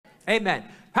Amen.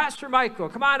 Pastor Michael,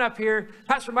 come on up here.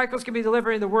 Pastor Michael's going to be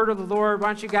delivering the word of the Lord. Why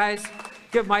don't you guys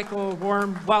give Michael a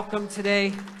warm welcome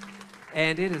today?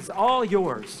 And it is all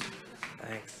yours.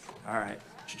 Thanks. All right.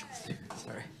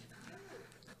 Sorry.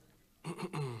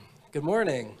 Good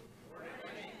morning.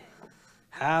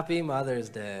 Happy Mother's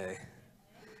Day.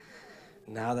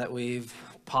 Now that we've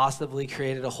possibly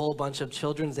created a whole bunch of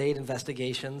children's aid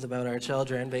investigations about our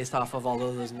children based off of all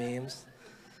of those memes,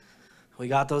 we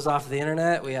got those off the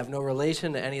internet. We have no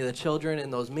relation to any of the children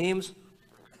in those memes.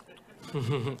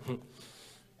 Yeah,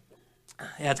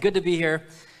 it's good to be here.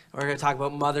 We're going to talk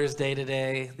about Mother's Day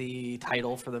today. The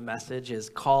title for the message is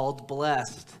called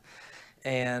Blessed.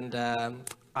 And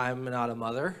I'm not a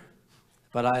mother,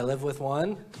 but I live with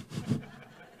one.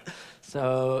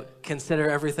 So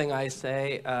consider everything I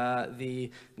say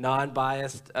the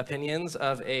non-biased opinions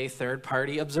of a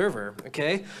third-party observer,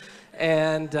 okay?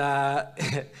 And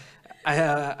I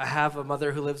have a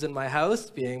mother who lives in my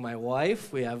house, being my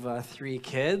wife. We have 3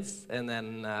 kids, and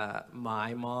then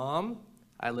my mom.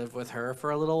 I lived with her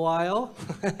for a little while.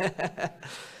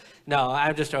 No,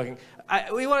 I'm just joking.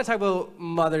 We want to talk about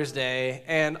Mother's Day,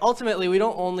 and ultimately, we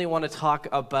don't only want to talk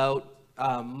about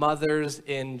mothers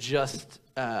in just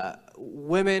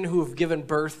women who've given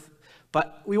birth,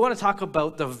 but we want to talk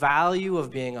about the value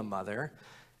of being a mother.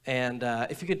 And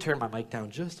if you could turn my mic down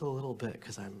just a little bit,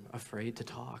 because I'm afraid to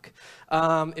talk.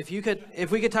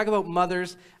 If we could talk about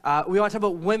mothers, we want to talk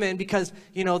about women, because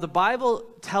the Bible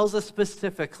tells us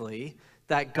specifically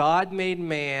that God made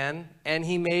man and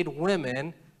He made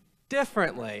women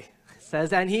differently. It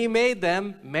says, and He made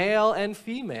them male and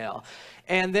female.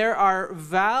 And there are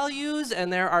values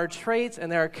and there are traits and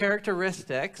there are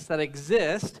characteristics that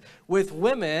exist with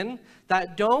women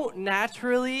that don't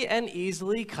naturally and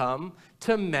easily come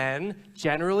to men,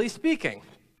 generally speaking.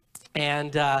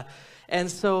 And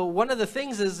so one of the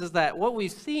things is that what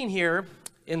we've seen here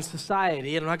in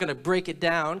society, and I'm not going to break it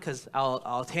down because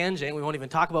I'll tangent, we won't even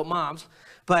talk about moms,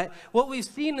 but what we've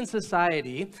seen in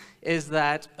society is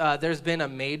that there's been a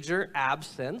major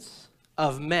absence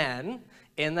of men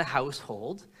in the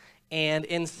household, and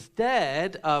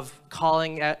instead of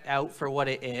calling it out for what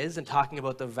it is and talking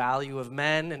about the value of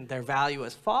men and their value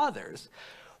as fathers,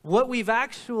 what we've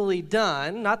actually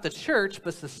done, not the church,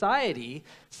 but society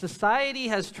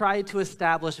has tried to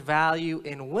establish value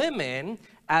in women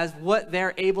as what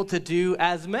they're able to do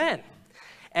as men.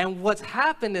 And what's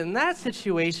happened in that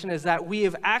situation is that we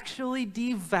have actually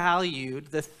devalued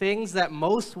the things that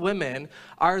most women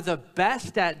are the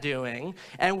best at doing,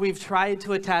 and we've tried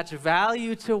to attach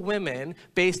value to women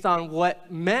based on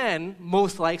what men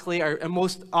most likely are and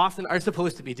most often are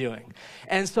supposed to be doing.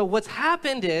 And so what's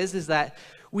happened is that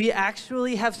we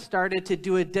actually have started to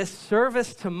do a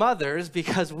disservice to mothers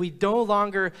because we no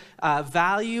longer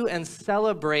value and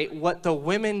celebrate what the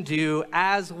women do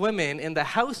as women in the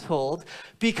household,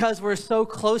 because we're so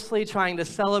closely trying to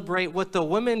celebrate what the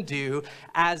women do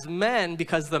as men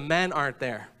because the men aren't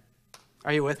there.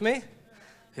 Are you with me?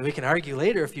 We can argue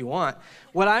later if you want.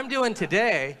 What I'm doing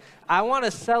today, I want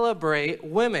to celebrate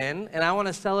women and I want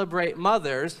to celebrate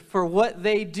mothers for what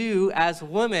they do as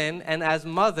women and as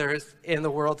mothers in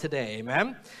the world today.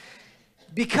 Amen?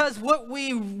 Because and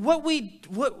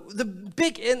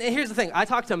here's the thing, I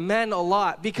talk to men a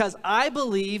lot because I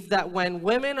believe that when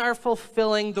women are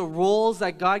fulfilling the roles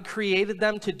that God created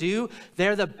them to do,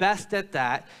 they're the best at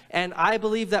that. And I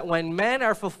believe that when men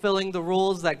are fulfilling the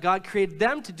roles that God created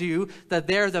them to do, that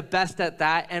they're the best at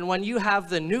that. And when you have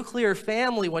the nuclear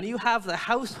family, when you have the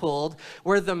household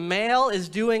where the male is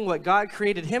doing what God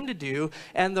created him to do,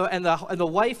 and the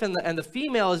wife and the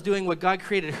female is doing what God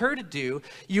created her to do,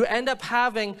 you end up having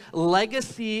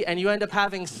legacy and you end up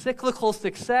having cyclical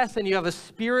success, and you have a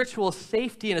spiritual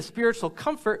safety and a spiritual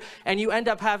comfort, and you end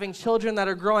up having children that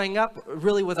are growing up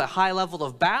really with a high level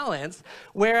of balance.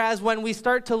 Whereas when we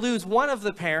start to lose one of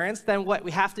the parents, then what we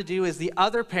have to do is the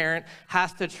other parent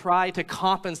has to try to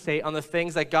compensate on the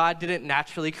things that God didn't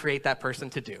naturally create that person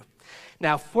to do.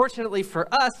 Now, fortunately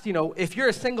for us, if you're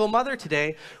a single mother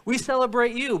today, we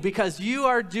celebrate you because you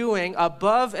are doing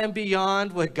above and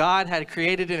beyond what God had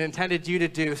created and intended you to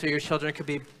do so your children could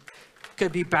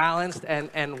be balanced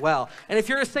and well. And if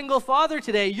you're a single father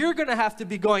today, you're going to have to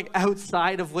be going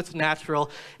outside of what's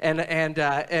natural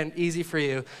and easy for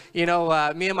you. Me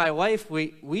and my wife,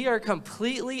 we are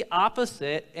completely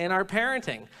opposite in our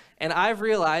parenting. And I've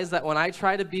realized that when I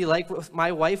try to be like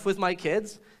my wife with my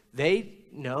kids, they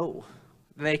know.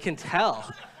 They can tell.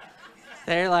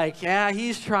 They're like, yeah,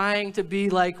 he's trying to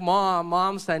be like mom.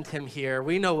 Mom sent him here.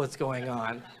 We know what's going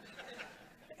on.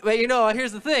 But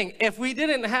here's the thing. If we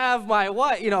didn't have my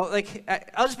wife,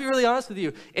 I'll just be really honest with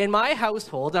you. In my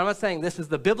household, I'm not saying this is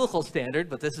the biblical standard,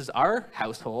 but this is our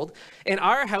household. In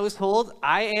our household,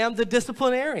 I am the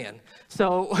disciplinarian.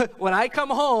 So when I come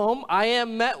home, I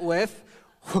am met with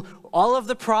all of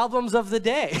the problems of the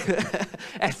day.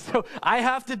 And so I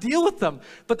have to deal with them.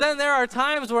 But then there are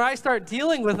times where I start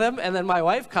dealing with them, and then my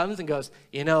wife comes and goes,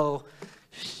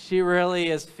 she really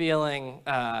is feeling,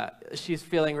 she's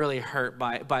feeling really hurt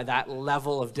by that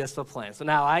level of discipline. So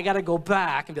now I got to go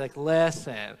back and be like,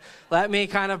 listen, let me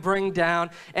kind of bring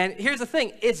down. And here's the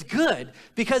thing, it's good,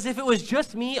 because if it was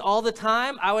just me all the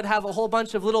time, I would have a whole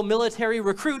bunch of little military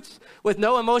recruits with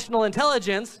no emotional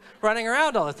intelligence running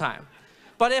around all the time.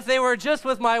 But if they were just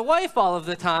with my wife all of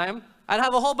the time, I'd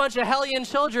have a whole bunch of hellion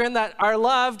children that are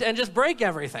loved and just break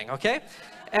everything, okay?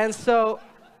 And so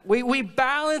we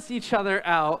balance each other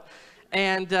out,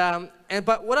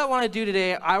 but what I want to do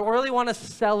today, I really want to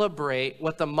celebrate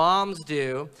what the moms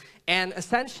do, and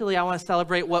essentially I want to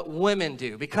celebrate what women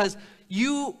do, because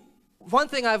one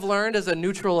thing I've learned as a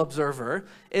neutral observer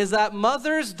is that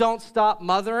mothers don't stop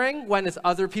mothering when it's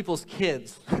other people's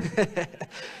kids.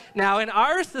 Now, in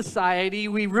our society,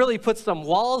 we really put some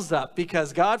walls up,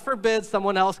 because God forbid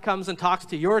someone else comes and talks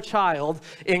to your child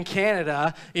in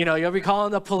Canada. You'll be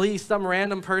calling the police, some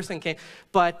random person came.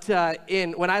 But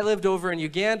when I lived over in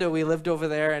Uganda, we lived over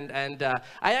there, and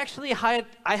I actually had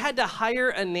to hire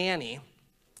a nanny,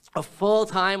 a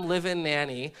full-time live-in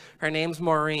nanny. Her name's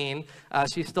Maureen.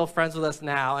 She's still friends with us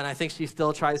now, and I think she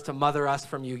still tries to mother us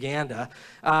from Uganda.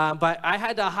 But I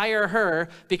had to hire her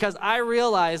because I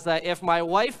realized that if my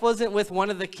wife wasn't with one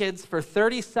of the kids for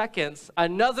 30 seconds,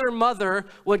 another mother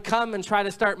would come and try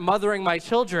to start mothering my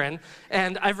children,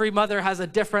 and every mother has a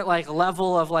different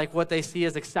level of what they see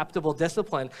as acceptable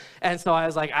discipline. And so I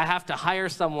was like, I have to hire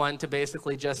someone to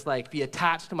basically just be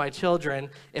attached to my children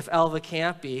if Elva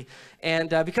can't be. And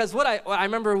because I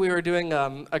remember we were doing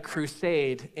a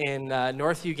crusade in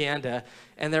North Uganda,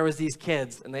 and there was these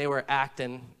kids, and they were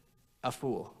acting a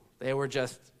fool. They were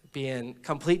just being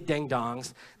complete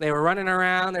ding-dongs. They were running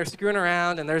around, they're screwing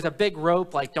around, and there's a big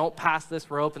rope, don't pass this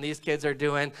rope, and these kids are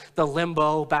doing the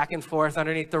limbo back and forth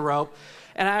underneath the rope.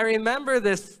 And I remember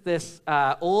this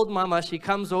old mama, she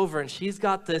comes over, and she's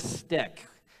got this stick.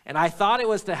 And I thought it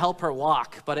was to help her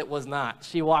walk, but it was not.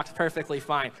 She walked perfectly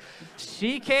fine.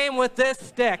 She came with this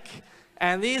stick,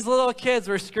 and these little kids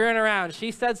were screwing around.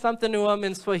 She said something to them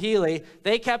in Swahili.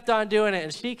 They kept on doing it,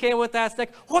 and she came with that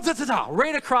stick,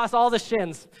 right across all the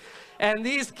shins. And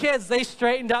these kids, they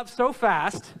straightened up so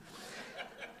fast.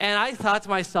 And I thought to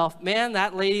myself, man,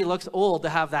 that lady looks old to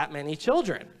have that many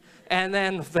children. And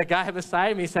then the guy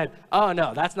beside me said, oh,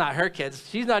 no, that's not her kids.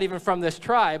 She's not even from this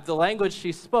tribe. The language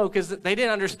she spoke is that they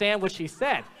didn't understand what she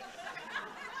said.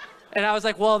 And I was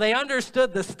like, well, they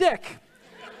understood the stick.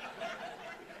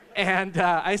 And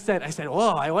I said, whoa,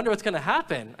 I wonder what's going to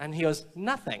happen. And he goes,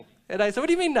 nothing. And I said, what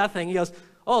do you mean nothing? He goes,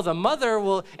 oh, the mother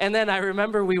will. And then I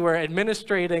remember we were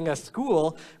administrating a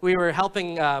school. We were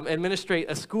helping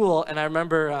administrate a school. And I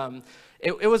remember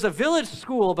it was a village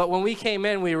school, but when we came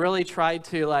in, we really tried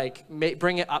to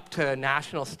bring it up to a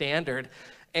national standard.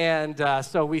 And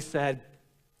so we said,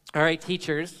 all right,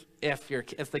 teachers, if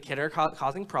the kid are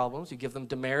causing problems, you give them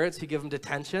demerits, you give them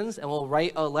detentions, and we'll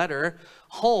write a letter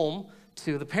home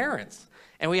to the parents.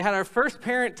 And we had our first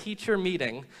parent-teacher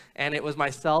meeting, and it was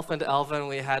myself and Elva, and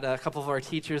we had a couple of our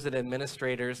teachers and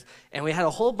administrators, and we had a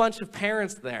whole bunch of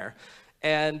parents there.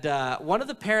 And one of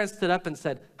the parents stood up and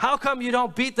said, how come you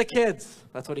don't beat the kids?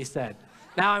 That's what he said.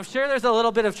 Now, I'm sure there's a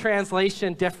little bit of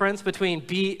translation difference between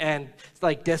beat and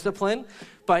discipline,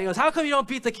 but he goes, how come you don't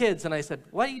beat the kids? And I said,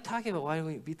 what are you talking about? Why don't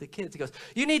we beat the kids? He goes,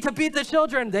 you need to beat the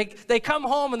children. They come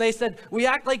home and they said, we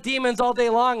act like demons all day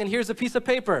long, and here's a piece of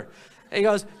paper. And he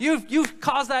goes, you've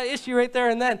caused that issue right there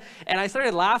and then. And I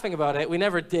started laughing about it. We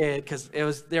never did, because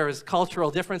there was cultural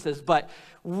differences. But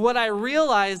what I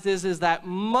realized is that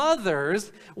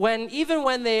mothers, even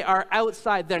when they are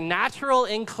outside, their natural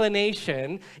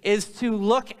inclination is to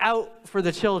look out for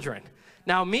the children.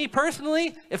 Now, me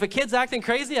personally, if a kid's acting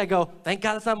crazy, I go, thank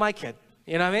God it's not my kid.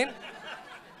 You know what I mean?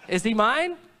 Is he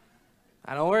mine?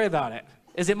 I don't worry about it.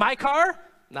 Is it my car?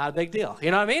 Not a big deal.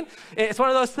 You know what I mean? It's one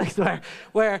of those things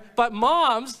but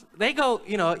moms, they go,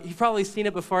 you've probably seen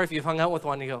it before if you've hung out with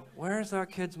one, you go, where's our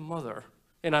kid's mother?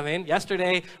 You know what I mean?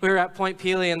 Yesterday, we were at Point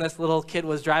Pelee, and this little kid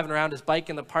was driving around his bike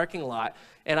in the parking lot,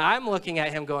 and I'm looking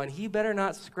at him going, he better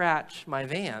not scratch my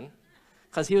van,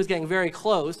 because he was getting very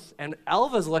close, and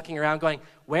Elva's looking around going,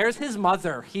 Where's his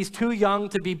mother? He's too young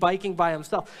to be biking by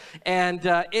himself. And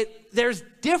there's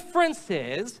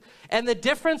differences, and the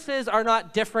differences are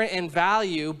not different in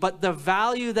value, but the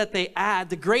value that they add,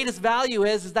 the greatest value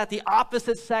is that the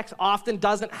opposite sex often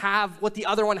doesn't have what the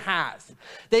other one has.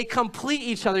 They complete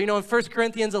each other. You know, in 1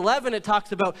 Corinthians 11, it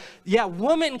talks about, yeah,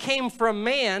 woman came from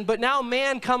man, but now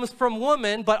man comes from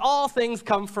woman, but all things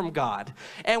come from God.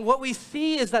 And what we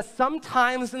see is that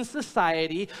sometimes in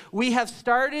society, we have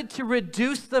started to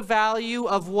reduce the value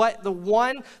of what the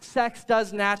one sex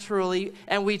does naturally,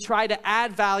 and we try to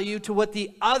add value to what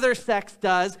the other sex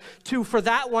does for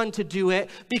that one to do it,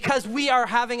 because we are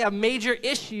having a major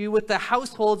issue with the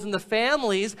households and the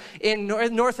families in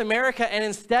North America, and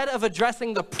instead of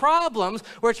addressing the problems,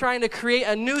 we're trying to create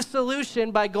a new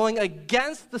solution by going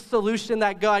against the solution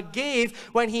that God gave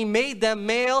when he made them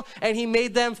male and he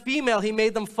made them female. He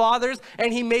made them fathers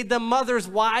and he made them mothers.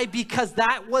 Why? Because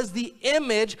that was the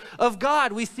image of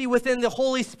God. We see within the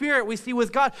Holy Spirit, we see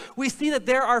with God, we see that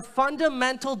there are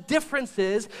fundamental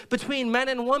differences between men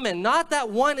and women. Not that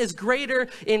one is greater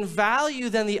in value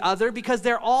than the other because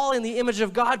they're all in the image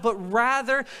of God, but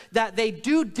rather that they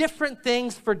do different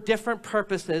things for different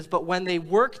purposes, but when they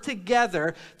work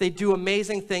together, they do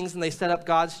amazing things and they set up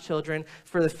God's children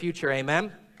for the future,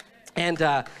 amen? And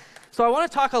so I want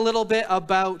to talk a little bit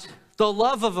about the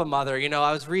love of a mother. You know,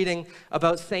 I was reading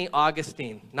about St.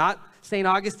 Augustine, not St.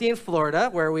 Augustine, Florida,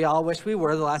 where we all wish we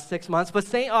were the last 6 months, but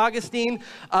St. Augustine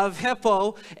of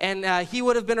Hippo, and he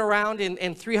would have been around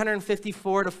in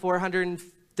 354 to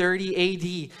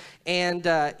 430 AD,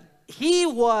 and he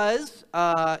was,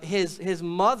 his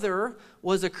mother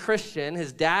was a Christian,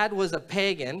 his dad was a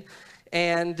pagan,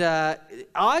 and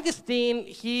Augustine,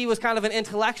 he was kind of an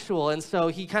intellectual, and so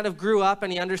he kind of grew up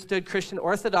and he understood Christian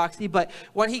orthodoxy, but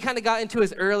when he kind of got into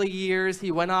his early years,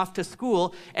 he went off to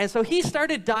school, and so he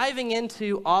started diving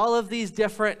into all of these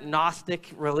different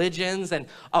Gnostic religions and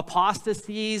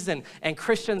apostasies and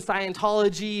Christian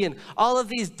Scientology and all of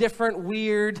these different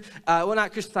weird, well,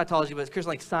 not Christian Scientology, but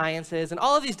Christian like sciences and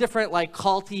all of these different like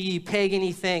culty,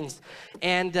 pagan-y things.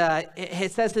 And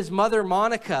it says his mother,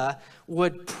 Monica,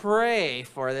 would pray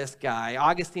for this guy.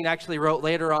 Augustine actually wrote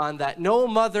later on that no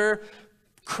mother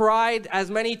cried as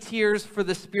many tears for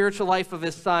the spiritual life of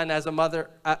his son as a mother,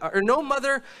 or no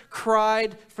mother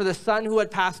cried for the son who had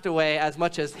passed away as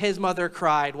much as his mother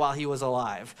cried while he was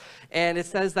alive. And it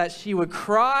says that she would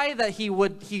cry that he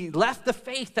left the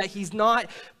faith, that he's not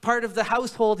part of the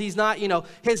household. He's not, you know,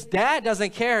 his dad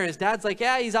doesn't care. His dad's like,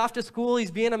 yeah, he's off to school.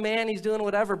 He's being a man. He's doing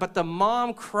whatever. But the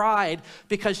mom cried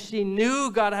because she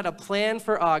knew God had a plan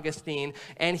for Augustine,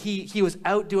 and he was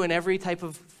out doing every type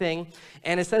of thing.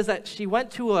 And it says that she went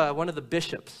to one of the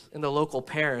bishops in the local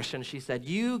parish, and she said,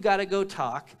 you got to go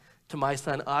talk to my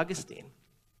son Augustine.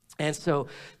 And so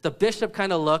the bishop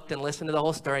kind of looked and listened to the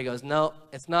whole story. He goes, no,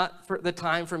 it's not the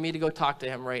time for me to go talk to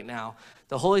him right now.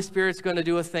 The Holy Spirit's going to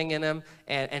do a thing in him.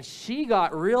 And she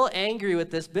got real angry with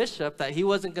this bishop that he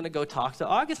wasn't going to go talk to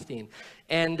Augustine.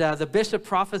 And the bishop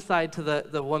prophesied to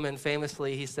the woman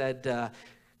famously. He said,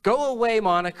 go away,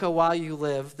 Monica, while you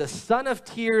live. The son of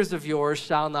tears of yours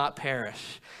shall not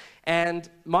perish. And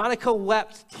Monica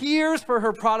wept tears for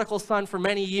her prodigal son for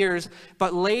many years,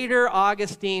 but later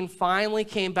Augustine finally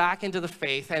came back into the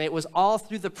faith, and it was all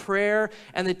through the prayer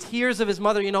and the tears of his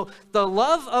mother. You know, the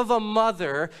love of a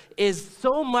mother is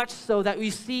so much so that we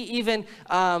see even,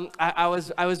 I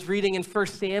was reading in 1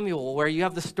 Samuel where you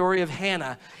have the story of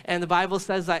Hannah, and the Bible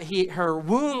says that her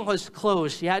womb was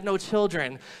closed. She had no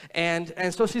children, and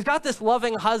so she's got this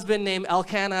loving husband named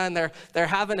Elkanah, and they're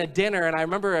having a dinner, and I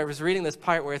remember I was reading this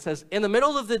part where it says, in the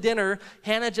middle of the dinner,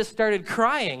 Hannah just started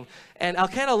crying. And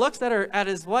Elkanah looks at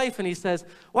his wife and he says,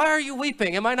 why are you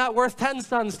weeping? Am I not worth 10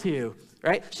 sons to you?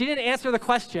 Right? She didn't answer the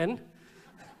question.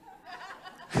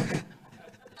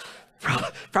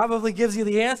 Probably gives you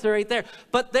the answer right there.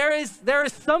 But there is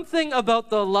something about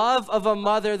the love of a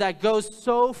mother that goes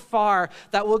so far,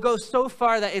 that will go so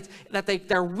far that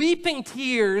they're weeping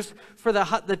tears for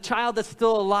the child that's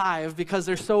still alive because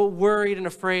they're so worried and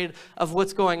afraid of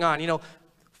what's going on. You know,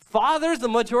 fathers, the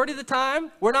majority of the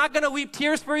time, we're not going to weep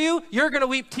tears for you. You're going to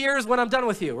weep tears when I'm done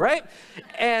with you, right?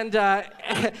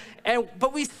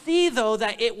 But we see, though,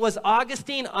 that it was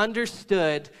Augustine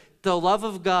understood the love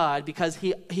of God because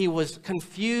he was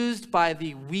confused by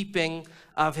the weeping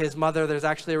of his mother. There's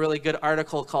actually a really good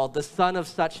article called The Son of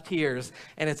Such Tears,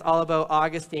 and it's all about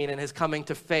Augustine and his coming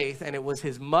to faith, and it was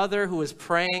his mother who was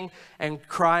praying and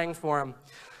crying for him.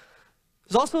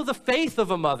 There's also the faith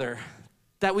of a mother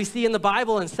that we see in the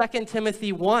Bible in 2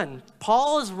 Timothy 1.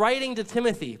 Paul is writing to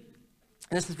Timothy,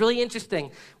 and this is really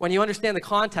interesting when you understand the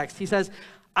context. He says,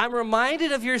 I'm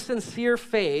reminded of your sincere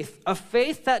faith, a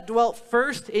faith that dwelt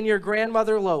first in your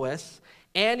grandmother Lois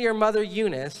and your mother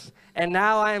Eunice, and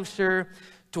now I am sure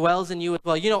dwells in you as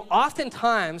well. You know,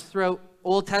 oftentimes throughout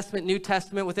Old Testament, New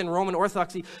Testament, within Roman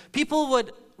Orthodoxy, people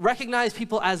would recognize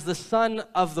people as the son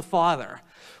of the father.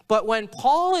 But when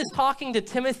Paul is talking to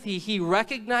Timothy, he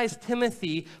recognized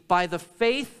Timothy by the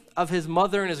faith of his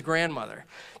mother and his grandmother.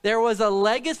 There was a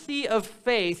legacy of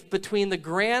faith between the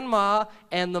grandma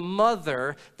and the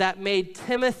mother that made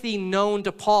Timothy known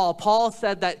to Paul. Paul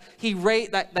said that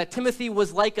that Timothy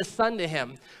was like a son to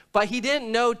him. But he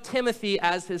didn't know Timothy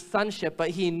as his sonship,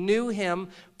 but he knew him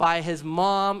by his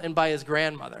mom and by his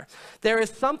grandmother. There is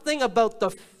something about the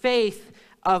faith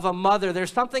of a mother.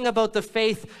 There's something about the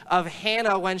faith of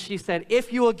Hannah when she said,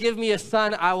 if you will give me a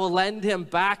son, I will lend him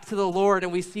back to the Lord.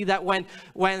 And we see that when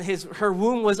her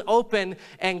womb was open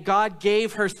and God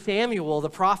gave her Samuel, the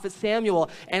prophet Samuel,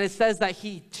 and it says that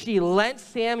she lent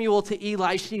Samuel to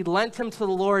Eli, she lent him to the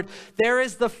Lord. There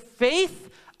is the faith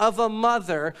of a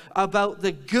mother about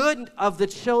the good of the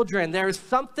children. There's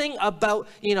something about,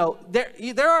 you know,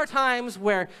 there are times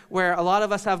where a lot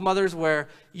of us have mothers where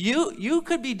you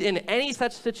could be in any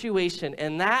such situation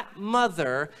and that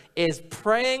mother is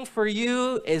praying for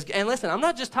you. And listen, I'm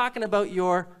not just talking about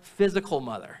your physical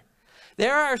mother.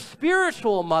 There are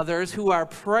spiritual mothers who are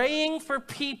praying for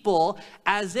people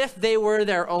as if they were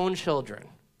their own children.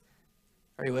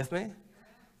 Are you with me?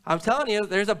 I'm telling you,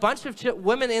 there's a bunch of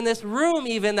women in this room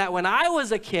even that when I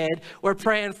was a kid were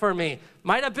praying for me.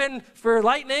 Might have been for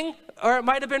lightning or it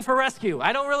might have been for rescue.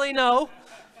 I don't really know.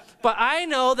 But I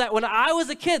know that when I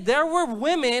was a kid, there were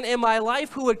women in my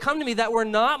life who would come to me that were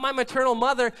not my maternal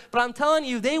mother, but I'm telling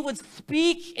you, they would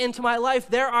speak into my life.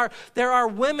 There are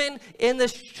women in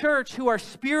this church who are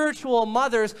spiritual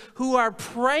mothers who are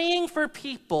praying for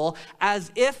people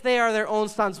as if they are their own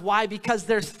sons. Why? Because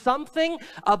there's something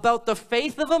about the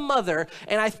faith of a mother,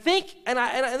 and I think, and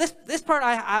this part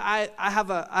I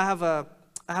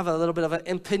have a little bit of an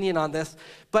opinion on this,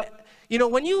 but you know,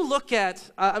 when you look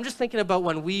at, I'm just thinking about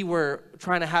when we were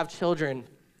trying to have children,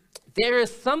 there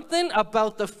is something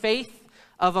about the faith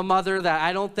of a mother that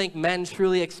I don't think men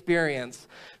truly experience,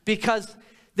 because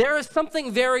there is something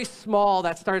very small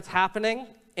that starts happening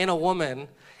in a woman,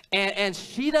 and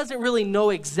she doesn't really know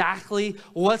exactly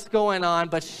what's going on,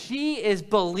 but she is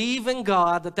believing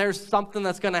God that there's something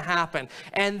that's going to happen.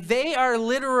 And they are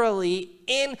literally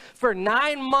for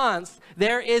 9 months,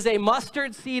 there is a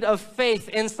mustard seed of faith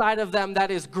inside of them that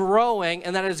is growing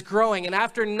and that is growing. And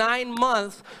after 9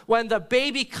 months, when the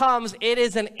baby comes, it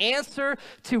is an answer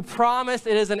to promise.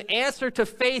 It is an answer to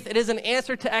faith. It is an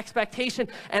answer to expectation.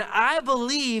 And I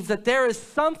believe that there is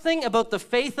something about the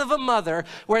faith of a mother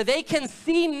where they can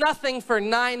see nothing for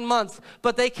 9 months,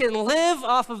 but they can live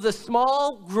off of the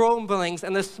small grumblings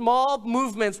and the small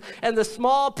movements and the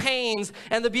small pains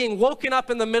and the being woken up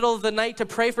in the middle of the night to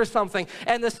pray for something,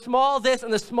 and the small this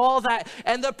and the small that,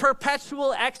 and the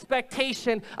perpetual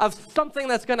expectation of something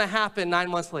that's going to happen 9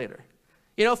 months later.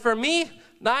 You know, for me,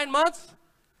 9 months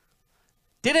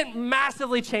didn't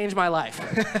massively change my life.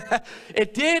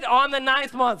 It did on the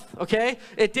 9th month, okay?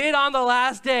 It did on the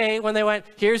last day when they went,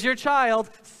 here's your child,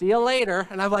 see you later.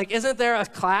 And I'm like, isn't there a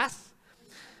class?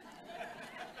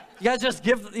 You guys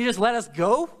you just let us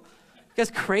go? You guys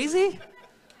crazy?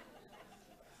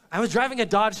 I was driving a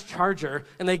Dodge Charger,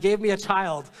 and they gave me a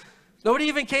child. Nobody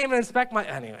even came to inspect my...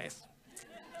 Anyways,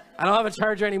 I don't have a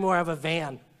Charger anymore. I have a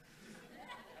van.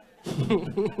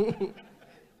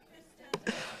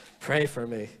 Pray for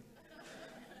me.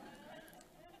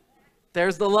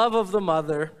 There's the love of the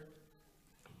mother.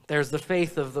 There's the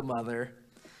faith of the mother.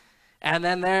 And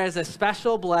then there is a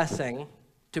special blessing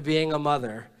to being a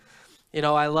mother. You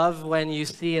know, I love when you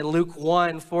see in Luke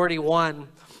 1:41,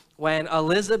 when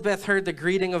Elizabeth heard the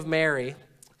greeting of Mary,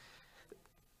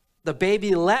 the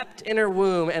baby leapt in her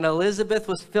womb, and Elizabeth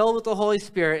was filled with the Holy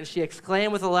Spirit, and she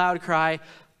exclaimed with a loud cry,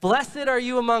 "Blessed are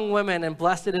you among women, and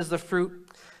blessed is the fruit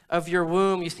of your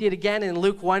womb." You see it again in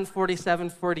Luke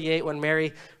 1:47-48, when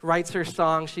Mary writes her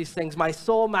song. She sings, "My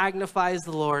soul magnifies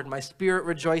the Lord, my spirit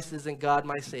rejoices in God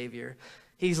my Savior.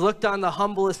 He's looked on the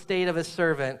humble estate of his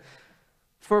servant.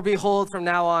 For behold, from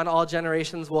now on, all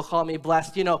generations will call me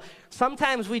blessed." You know,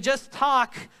 sometimes we just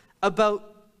talk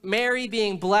about Mary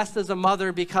being blessed as a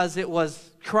mother because it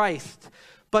was Christ.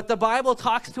 But the Bible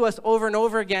talks to us over and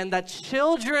over again that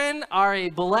children are a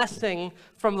blessing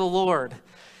from the Lord.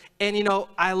 And you know,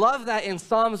 I love that in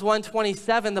Psalms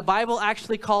 127, the Bible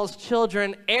actually calls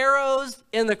children arrows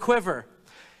in the quiver.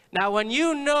 Now, when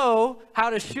you know how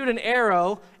to shoot an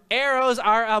arrow, arrows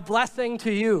are a blessing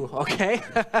to you, okay?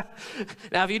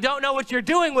 Now, if you don't know what you're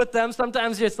doing with them,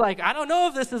 sometimes it's like, I don't know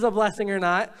if this is a blessing or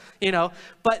not, you know.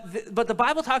 But the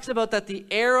Bible talks about that the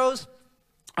arrows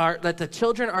are, that the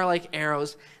children are like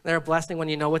arrows. They're a blessing when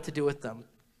you know what to do with them.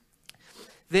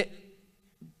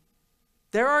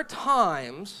 There are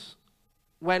times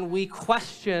when we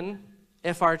question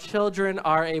if our children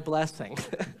are a blessing.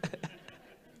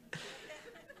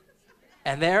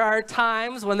 And there are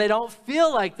times when they don't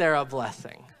feel like they're a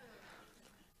blessing.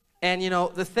 And you know,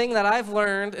 the thing that I've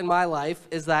learned in my life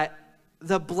is that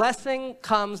the blessing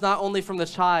comes not only from the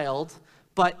child,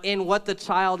 but in what the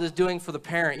child is doing for the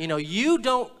parent. You know, you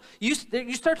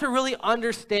start to really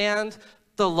understand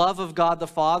the love of God the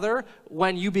Father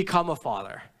when you become a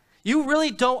father. You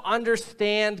really don't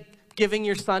understand giving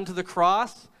your son to the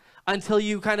cross until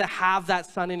you kind of have that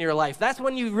son in your life. That's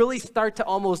when you really start to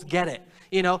almost get it,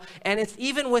 you know? And it's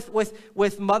even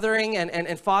with mothering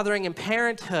and fathering and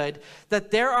parenthood,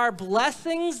 that there are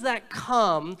blessings that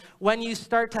come when you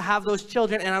start to have those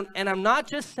children. And I'm not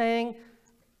just saying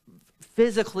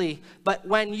physically, but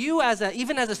when you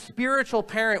even as a spiritual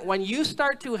parent, when you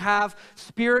start to have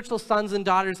spiritual sons and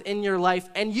daughters in your life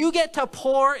and you get to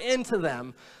pour into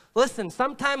them. Listen,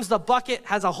 sometimes the bucket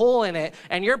has a hole in it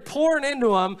and you're pouring into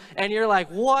them and you're like,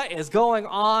 what is going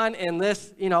on in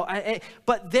this, you know?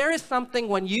 But there is something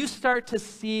when you start to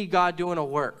see God doing a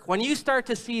work, when you start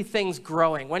to see things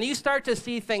growing, when you start to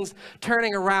see things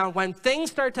turning around, when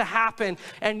things start to happen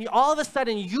and all of a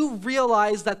sudden you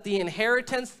realize that the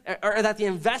inheritance or that the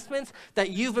investments that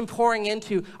you've been pouring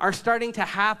into are starting to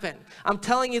happen. I'm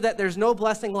telling you that there's no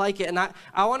blessing like it. And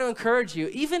I want to encourage you,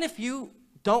 even if you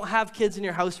don't have kids in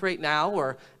your house right now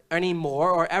or anymore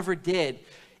or ever did,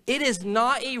 it is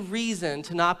not a reason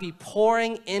to not be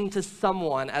pouring into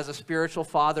someone as a spiritual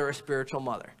father or spiritual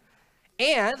mother.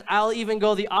 And I'll even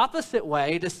go the opposite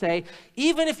way to say,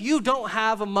 even if you don't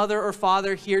have a mother or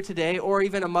father here today, or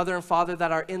even a mother and father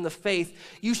that are in the faith,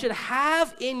 you should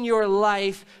have in your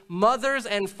life mothers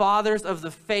and fathers of the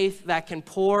faith that can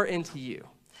pour into you.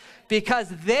 Because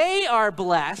they are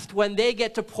blessed when they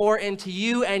get to pour into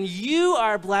you, and you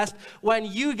are blessed when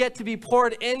you get to be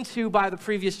poured into by the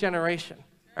previous generation.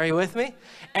 Are you with me?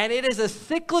 And it is a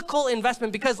cyclical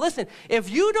investment because listen, if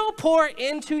you don't pour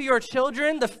into your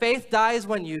children, the faith dies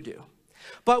when you do.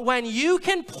 But when you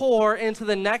can pour into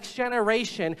the next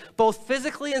generation, both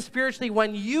physically and spiritually,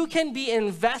 when you can be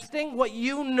investing what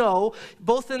you know,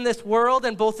 both in this world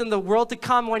and both in the world to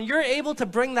come, when you're able to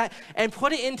bring that and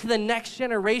put it into the next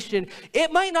generation,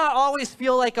 it might not always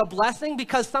feel like a blessing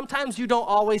because sometimes you don't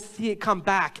always see it come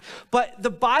back. But the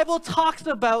Bible talks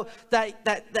about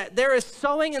that there is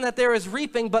sowing and that there is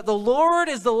reaping, but the Lord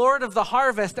is the Lord of the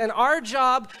harvest. And our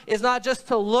job is not just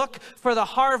to look for the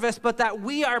harvest, but that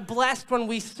we are blessed when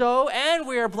we sow and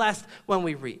we are blessed when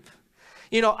we reap.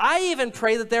 You know, I even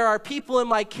pray that there are people in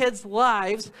my kids'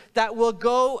 lives that will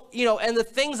go, you know, and the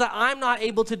things that I'm not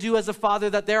able to do as a father,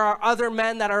 that there are other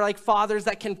men that are like fathers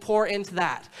that can pour into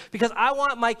that. Because I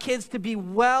want my kids to be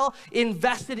well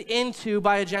invested into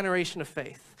by a generation of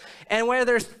faith. And where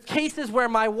there's cases where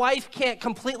my wife can't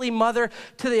completely mother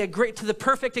to the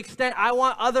perfect extent, I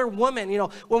want other women. You know,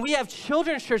 when we have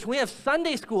children's church, when we have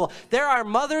Sunday school, there are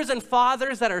mothers and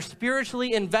fathers that are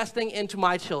spiritually investing into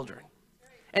my children.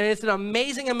 And it's an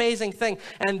amazing, amazing thing.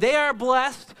 And they are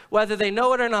blessed whether they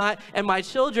know it or not. And my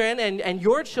children and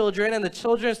your children and the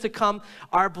children's to come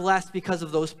are blessed because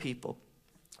of those people.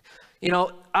 You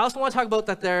know, I also want to talk about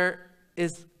that there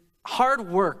is hard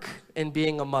work in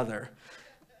being a mother.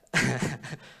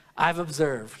 I've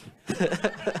observed.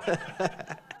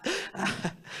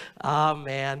 Oh,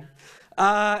 man.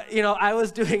 You know, I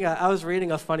was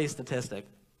reading a funny statistic.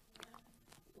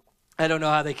 I don't know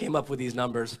how they came up with these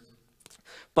numbers.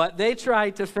 But they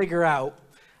tried to figure out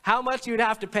how much you'd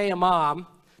have to pay a mom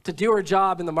to do her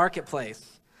job in the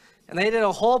marketplace. And they did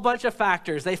a whole bunch of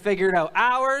factors. They figured out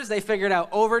hours, they figured out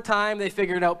overtime, they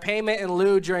figured out payment in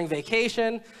lieu during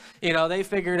vacation. You know, they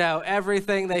figured out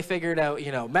everything. They figured out,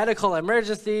 you know, medical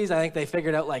emergencies. I think they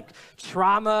figured out like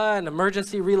trauma and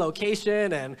emergency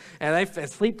relocation and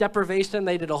sleep deprivation.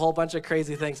 They did a whole bunch of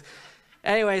crazy things.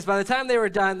 Anyways, by the time they were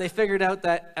done, they figured out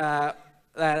that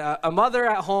a mother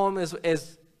at home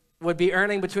would be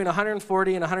earning between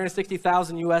 $140,000 and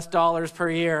 $160,000 US dollars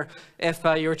per year if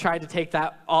you were trying to take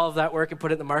all of that work and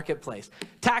put it in the marketplace.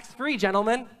 Tax-free,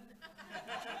 gentlemen.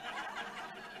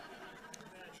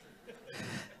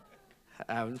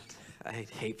 I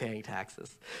hate paying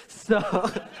taxes. So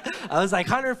I was like,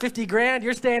 150 grand,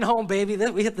 you're staying home, baby.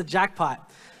 We hit the jackpot.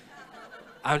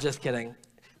 I'm just kidding.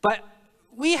 But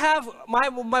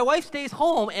my wife stays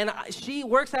home and she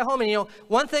works at home. And,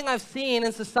 one thing I've seen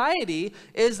in society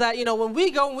is that,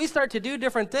 when we start to do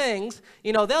different things,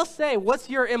 they'll say, what's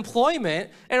your employment?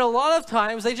 And a lot of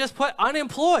times they just put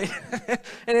unemployed.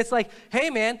 And it's like, hey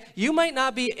man, you might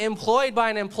not be employed by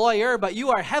an employer, but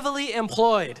you are heavily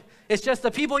employed. It's just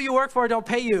the people you work for don't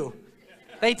pay you.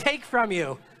 They take from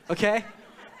you, okay?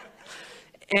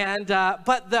 And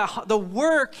but the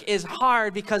work is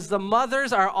hard because the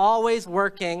mothers are always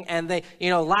working, and they,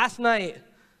 last night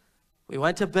we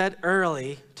went to bed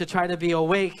early to try to be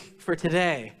awake for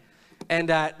today, and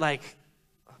at like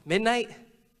midnight,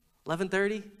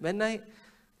 11:30, midnight,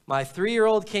 my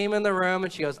 3-year-old came in the room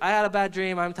and she goes, I had a bad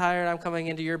dream, I'm tired, I'm coming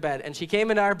into your bed. And she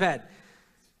came into our bed.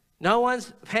 No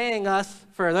one's paying us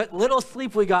for the little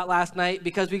sleep we got last night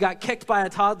because we got kicked by a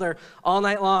toddler all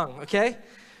night long, okay?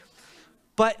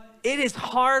 But it is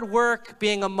hard work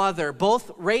being a mother,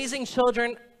 both raising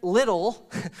children little,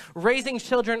 raising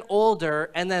children older,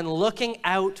 and then looking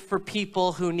out for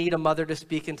people who need a mother to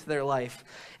speak into their life.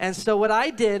 And so what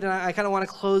I did, and I kind of want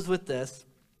to close with this,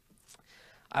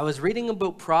 I was reading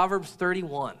about Proverbs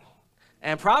 31.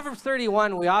 And Proverbs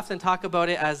 31, we often talk about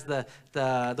it as the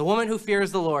woman who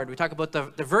fears the Lord. We talk about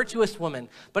the virtuous woman.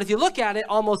 But if you look at it,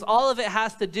 almost all of it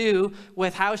has to do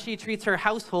with how she treats her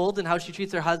household and how she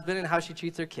treats her husband and how she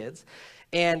treats her kids.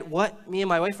 And what me and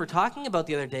my wife were talking about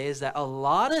the other day is that a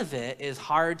lot of it is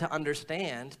hard to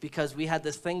understand because we had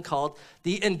this thing called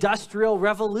the Industrial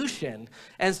Revolution.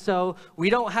 And so we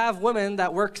don't have women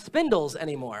that work spindles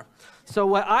anymore. So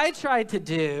what I tried to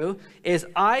do is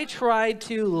I tried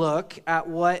to look at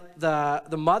what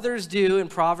the mothers do in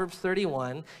Proverbs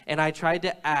 31, and I tried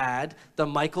to add the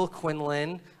Michael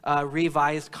Quinlan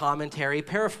revised commentary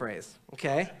paraphrase,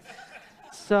 okay?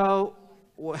 So,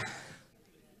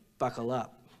 buckle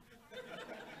up.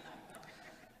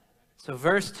 So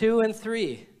verse 2 and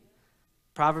 3,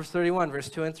 Proverbs 31, verse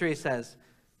 2 and 3 says,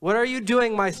 what are you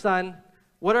doing, my son?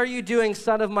 What are you doing,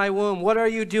 son of my womb? What are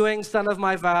you doing, son of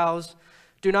my vows?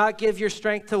 Do not give your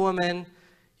strength to women,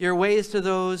 your ways to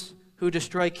those who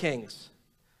destroy kings.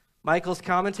 Michael's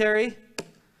commentary,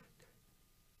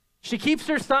 she keeps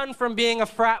her son from being a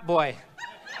frat boy.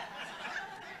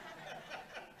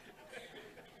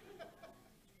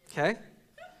 Okay,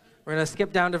 we're going to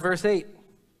skip down to verse 8.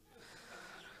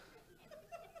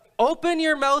 Open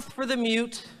your mouth for the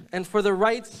mute and for the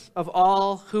rights of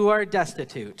all who are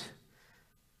destitute.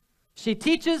 She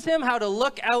teaches him how to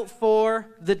look out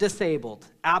for the disabled.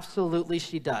 Absolutely,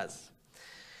 she does.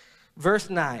 Verse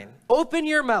 9, open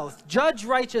your mouth, judge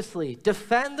righteously,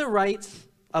 defend the rights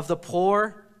of the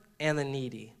poor and the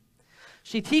needy.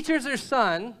 She teaches her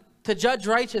son to judge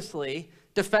righteously,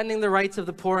 defending the rights of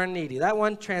the poor and needy. That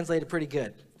one translated pretty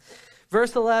good.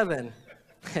 Verse 11,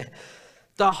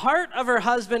 the heart of her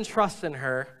husband trusts in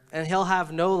her, and he'll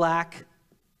have no lack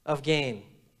of gain.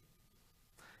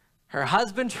 Her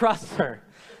husband trusts her.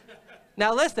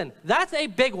 Now listen, that's a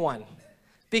big one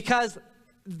because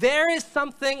there is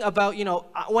something about,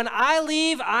 when I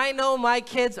leave, I know my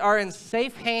kids are in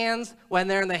safe hands when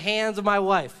they're in the hands of my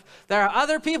wife. There are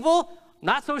other people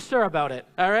not so sure about it,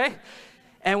 all right?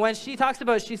 And when she talks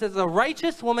about it, she says the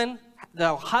righteous woman,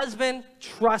 the husband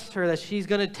trusts her that she's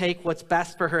going to take what's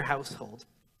best for her household.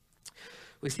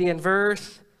 We see in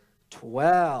verse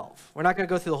 12. We're not going to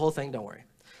go through the whole thing, don't worry.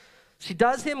 She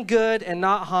does him good and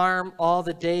not harm all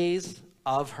the days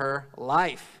of her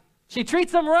life. She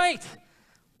treats him right.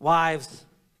 Wives.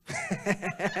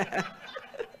 I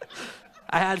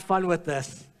had fun with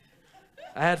this.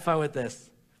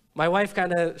 My wife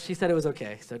she said it was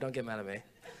okay, so don't get mad at me.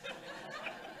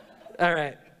 All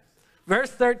right. Verse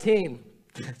 13.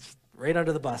 Right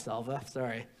under the bus, Alva.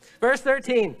 Sorry. Verse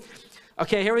 13.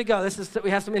 Okay, here we go.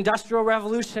 We have some Industrial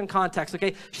Revolution context,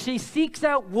 okay? She seeks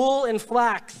out wool and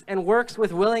flax and works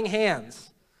with willing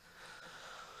hands.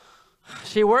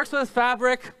 She works with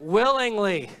fabric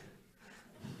willingly.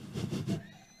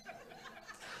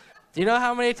 Do you know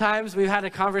how many times we've had a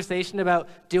conversation about,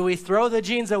 do we throw the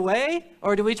jeans away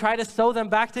or do we try to sew them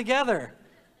back together?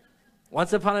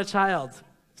 Once upon a child,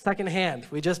 secondhand,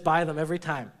 we just buy them every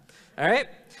time, all right?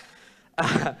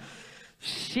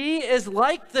 She is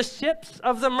like the ships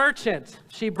of the merchant.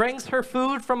 She brings her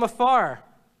food from afar.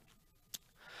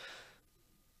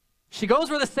 She goes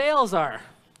where the sails are.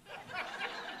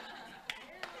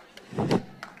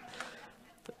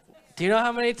 Do you know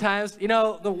how many times,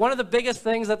 one of the biggest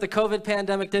things that the COVID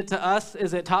pandemic did to us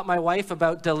is it taught my wife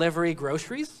about delivery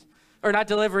groceries, or not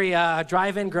delivery,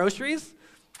 drive-in groceries.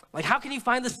 Like, how can you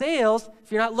find the sales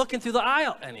if you're not looking through the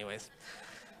aisle? Anyways.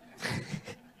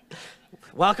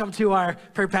 Welcome to our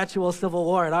perpetual civil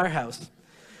war at our house.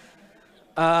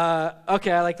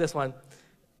 Okay, I like this one.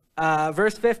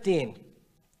 Verse 15.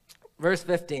 Verse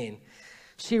 15.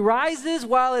 She rises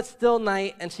while it's still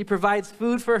night, and she provides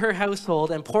food for her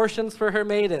household and portions for her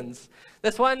maidens.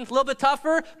 This one's a little bit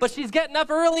tougher, but she's getting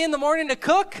up early in the morning to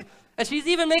cook, and she's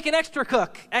even making extra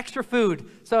food.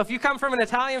 So if you come from an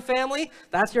Italian family,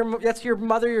 that's your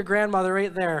mother, your grandmother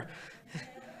right there.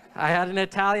 I had an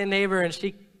Italian neighbor, and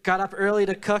she got up early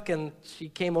to cook, and she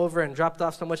came over and dropped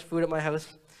off so much food at my house.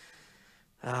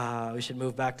 We should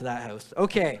move back to that house.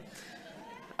 Okay.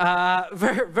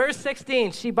 Verse 16,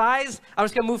 I'm just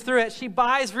going to move through it. She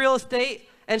buys real estate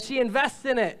and she invests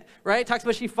in it, right? Talks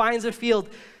about she finds a field.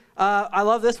 I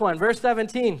love this one. Verse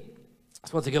 17,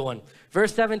 this one's a good one.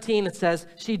 Verse 17, it says,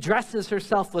 she dresses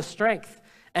herself with strength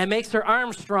and makes her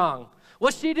arms strong.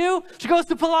 What's she do? She goes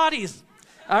to Pilates.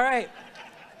 All right.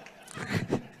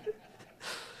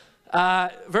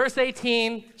 Verse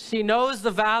 18, she knows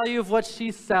the value of what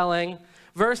she's selling.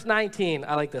 Verse 19,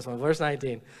 I like this one. Verse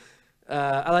 19.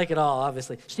 I like it all,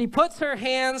 obviously. She puts her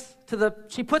hand to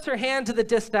the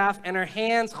distaff, and her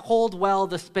hands hold well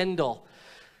the spindle.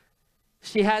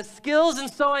 She has skills in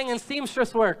sewing and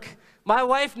seamstress work. My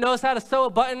wife knows how to sew a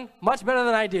button much better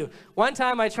than I do. One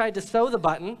time I tried to sew the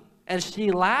button, and she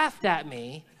laughed at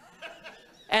me,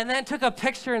 and then took a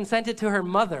picture and sent it to her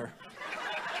mother.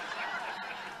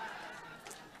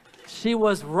 She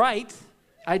was right.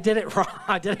 I did it wrong.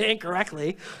 I did it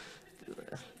incorrectly.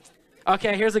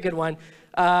 Okay, here's a good one.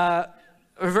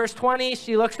 Verse 20,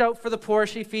 she looks out for the poor,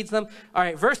 she feeds them. All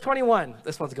right, verse 21.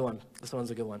 This one's a good one. This one's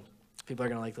a good one. People are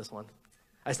going to like this one.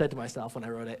 I said to myself when I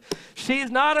wrote it, she's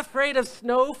not afraid of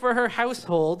snow for her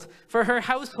household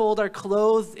are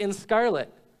clothed in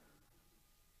scarlet.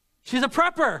 She's a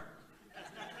prepper.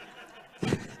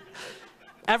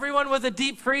 Everyone with a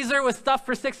deep freezer with stuff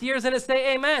for 6 years in it,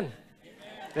 say amen.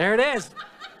 Amen. There it is.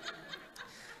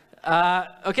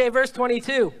 Okay, verse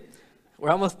 22. We're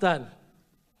almost done.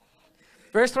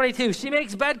 Verse 22, she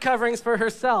makes bed coverings for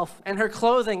herself, and her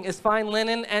clothing is fine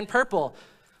linen and purple.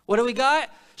 What do we got?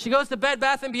 She goes to Bed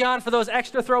Bath & Beyond for those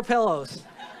extra throw pillows.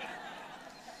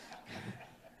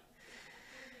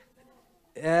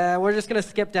 We're just going to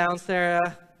skip down,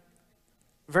 Sarah.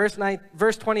 Verse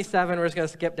 27, we're just going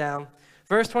to skip down.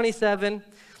 Verse 27,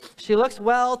 she looks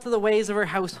well to the ways of her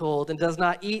household and does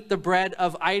not eat the bread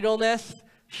of idleness.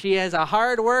 She is a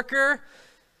hard worker.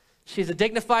 She's a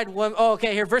dignified woman. Oh,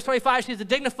 okay, here, verse 25, she's a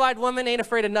dignified woman, ain't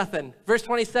afraid of nothing. Verse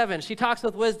 27, she talks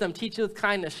with wisdom, teaches with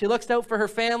kindness. She looks out for her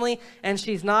family, and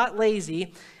she's not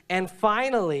lazy. And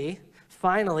finally,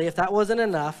 if that wasn't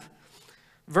enough,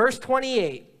 verse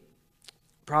 28,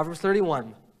 Proverbs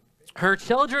 31, her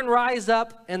children rise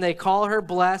up, and they call her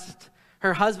blessed.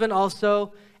 Her husband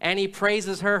also, and he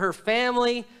praises her. Her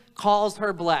family calls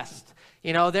her blessed.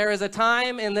 You know, there is a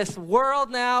time in this world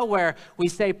now where we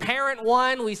say parent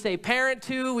one, we say parent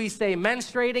two, we say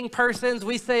menstruating persons,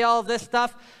 we say all of this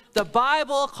stuff. The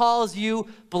Bible calls you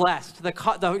blessed.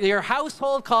 Your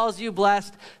household calls you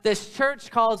blessed. This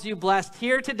church calls you blessed.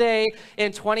 Here today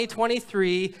in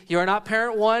 2023, you are not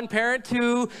parent one, parent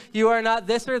two. You are not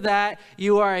this or that.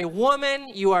 You are a woman.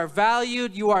 You are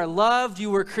valued. You are loved. You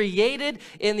were created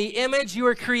in the image. You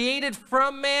were created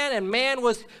from man, and man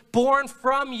was born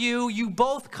from you. You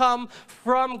both come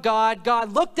from God.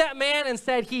 God looked at man and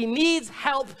said he needs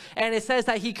help, and it says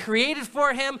that he created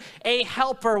for him a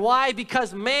helper. Why?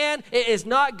 Because man, it is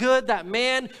not good that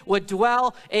man would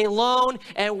dwell alone.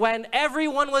 And when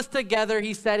everyone was together,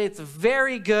 he said it's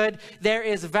very good. There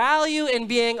is value in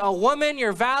being a woman.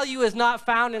 Your value is not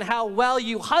found in how well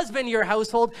you husband your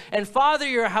household and father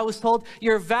your household.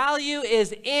 Your value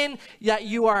is in that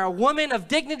you are a woman of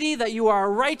dignity, that you are a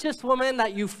righteous woman,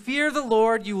 that you fear the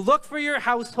Lord, you look for your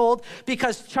household,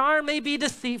 because charm may be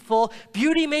deceitful,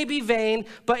 beauty may be vain,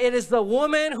 but it is the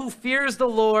woman who fears the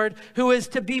Lord who is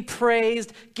to be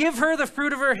praised. Give her the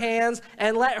fruit of her hands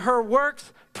and let her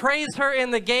works praise her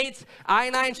in the gates.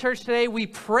 I-9 Church today, we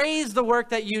praise the work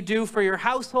that you do for your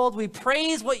household. We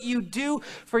praise what you do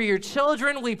for your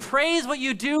children. We praise what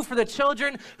you do for the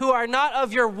children who are not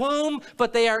of your womb,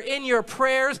 but they are in your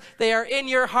prayers. They are in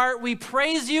your heart. We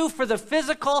praise you for the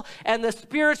physical and the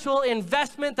spiritual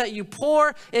investment that you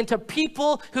pour into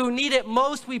people who need it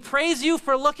most. We praise you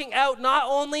for looking out not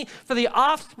only for the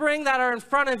offspring that are in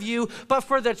front of you, but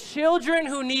for the children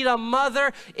who need a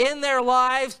mother in their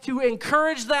lives to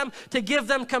encourage them, to give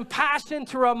them compassion,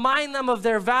 to remind them of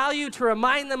their value, to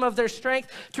remind them of their strength,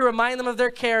 to remind them of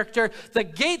their character. The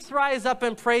gates rise up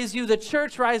and praise you. The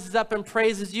church rises up and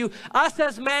praises you. Us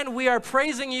as men, we are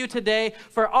praising you today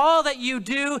for all that you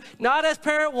do, not as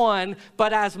parent one,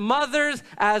 but as mothers,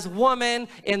 as women,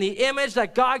 in the image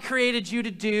that God created you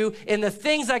to do, in the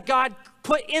things that God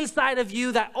put inside of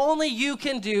you that only you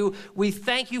can do. We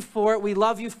thank you for it. We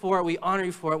love you for it. We honor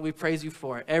you for it. We praise you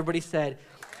for it. Everybody said,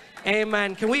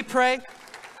 amen. Can we pray?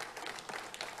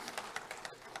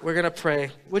 We're going to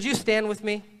pray. Would you stand with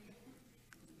me?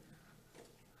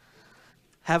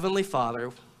 Heavenly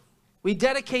Father, we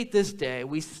dedicate this day.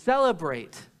 We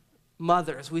celebrate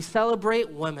mothers. We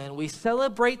celebrate women. We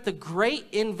celebrate the great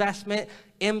investment,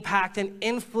 impact, and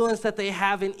influence that they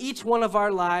have in each one of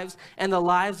our lives and the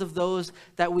lives of those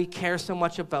that we care so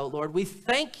much about, Lord. We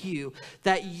thank you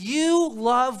that you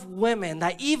love women,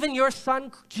 that even your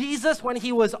son, Jesus, when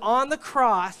he was on the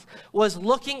cross, was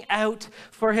looking out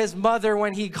for his mother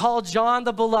when he called John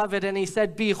the beloved, and he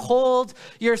said, behold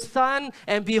your son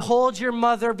and behold your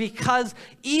mother, because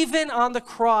even on the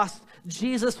cross,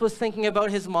 Jesus was thinking about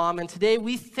his mom, and today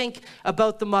we think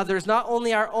about the mothers, not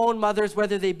only our own mothers,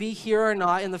 whether they be here or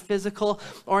not, in the physical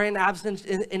or in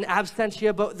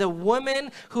absentia, but the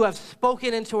women who have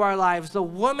spoken into our lives, the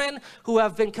women who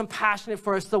have been compassionate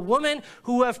for us, the women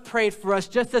who have prayed for us.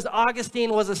 Just as Augustine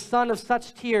was a son of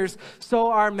such tears, so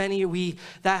are many we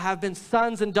that have been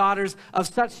sons and daughters of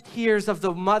such tears, of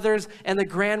the mothers and the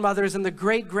grandmothers and the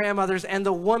great-grandmothers and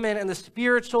the women and the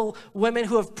spiritual women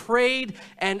who have prayed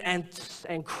and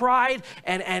cried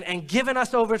and given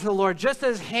us over to the Lord. Just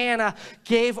as Hannah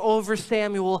gave over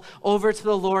Samuel over to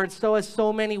the Lord, so has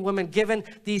so many women given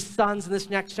these sons and this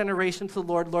next generation to the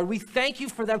Lord. Lord, we thank you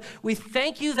for them. We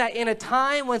thank you that in a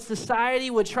time when society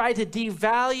would try to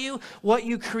devalue what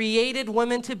you created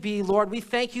women to be, Lord, we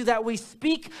thank you that we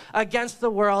speak against the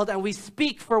world and we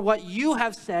speak for what you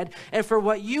have said and for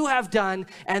what you have done,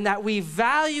 and that we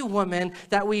value women,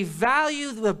 that we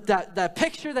value the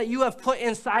picture that you have put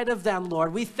inside of them,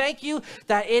 Lord. We thank you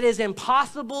that it is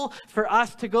impossible for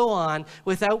us to go on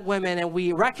without women, and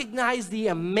we recognize the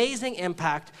amazing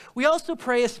impact. We also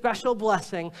pray a special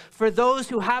blessing for those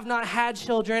who have not had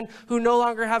children, who no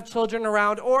longer have children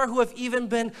around, or who have even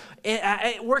been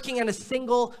working in a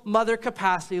single mother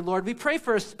capacity, Lord. We pray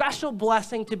for a special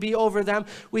blessing to be over them.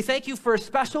 We thank you for a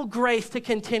special grace to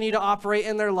continue to operate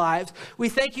in their lives. We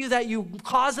thank you that you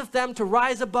cause of them to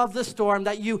rise above the storm,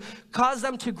 that you cause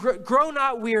them to grow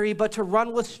not weary, but to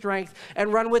run with strength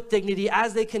and run with dignity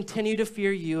as they continue to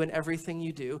fear you in everything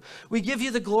you do. We give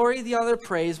you the glory, the honor,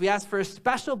 praise. We ask for a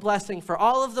special blessing for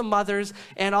all of the mothers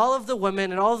and all of the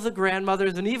women and all of the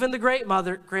grandmothers and even the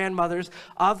grandmothers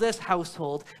of this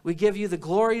household. We give you the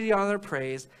glory, the honor,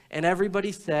 praise. And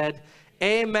everybody said,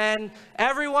 amen.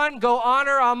 Everyone, go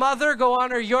honor a mother, go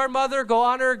honor your mother, go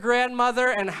honor a grandmother,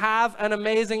 and have an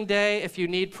amazing day. If you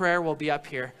need prayer, we'll be up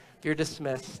here. You're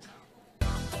dismissed.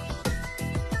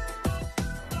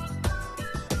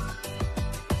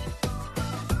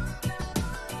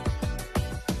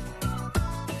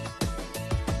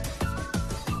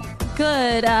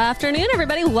 Good afternoon,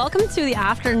 everybody. Welcome to the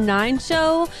After 9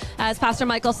 show. As Pastor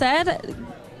Michael said,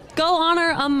 go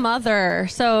honor a mother.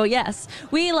 So yes,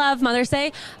 we love Mother's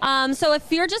Day. So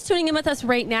if you're just tuning in with us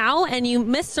right now and you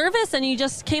missed service and you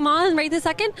just came on right this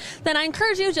second, then I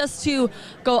encourage you just to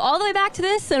go all the way back to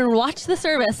this and watch the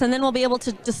service, and then we'll be able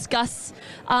to discuss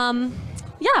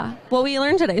what we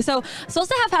learned today. So I'm supposed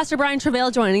to have Pastor Brian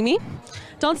Travail joining me.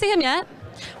 Don't see him yet,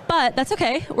 but that's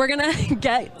okay. We're gonna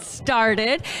get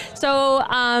started. So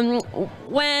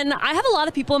when I have a lot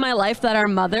of people in my life that are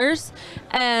mothers,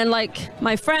 and like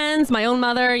my friends, my own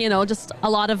mother, you know, just a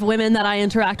lot of women that I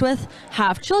interact with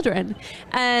have children.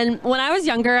 And when I was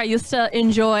younger, I used to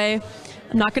enjoy,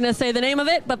 I'm not gonna say the name of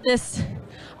it, but this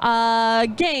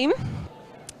game.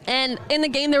 And in the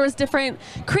game, there was different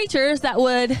creatures that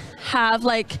would have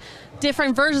like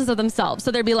different versions of themselves. So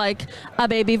there'd be like a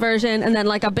baby version, and then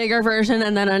like a bigger version,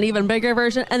 and then an even bigger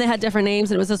version, and they had different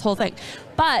names, and it was this whole thing.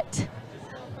 But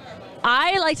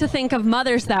I like to think of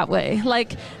mothers that way.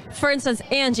 Like, for instance,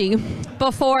 Angie,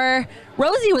 before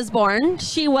Rosie was born,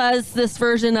 she was this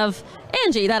version of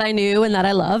Angie that I knew and that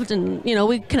I loved, and you know,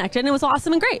 we connected, and it was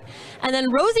awesome and great. And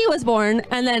then Rosie was born,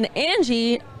 and then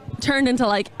Angie turned into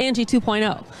like Angie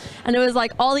 2.0. And it was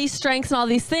like all these strengths and all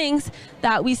these things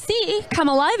that we see come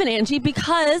alive in Angie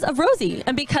because of Rosie,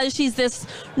 and because she's this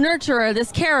nurturer,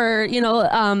 this carer, you know,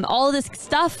 all of this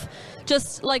stuff,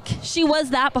 just like she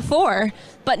was that before.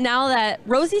 But now that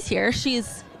Rosie's here,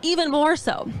 she's even more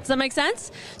so. Does that make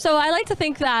sense? So I like to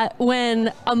think that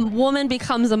when a woman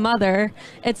becomes a mother,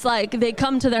 it's like they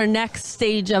come to their next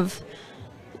stage of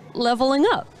leveling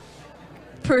up,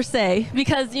 per se,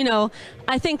 because, you know,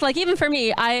 I think like even for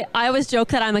me, I always joke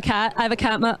that I'm a cat. I'm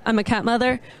a cat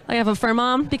mother. I have a fur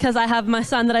mom because I have my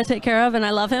son that I take care of and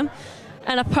I love him.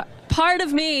 And a part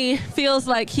of me feels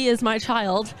like he is my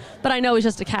child, but I know he's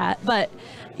just a cat. But,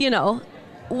 you know,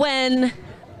 when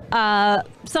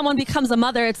someone becomes a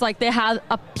mother, it's like they have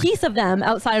a piece of them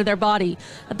outside of their body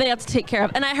that they have to take care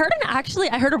of. And I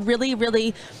heard a really,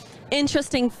 really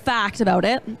interesting fact about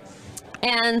it.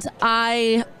 And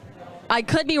I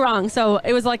could be wrong. So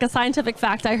it was like a scientific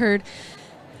fact I heard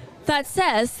that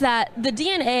says that the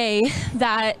DNA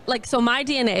that, like, so my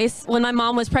DNA, when my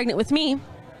mom was pregnant with me,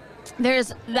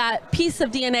 there's that piece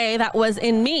of DNA that was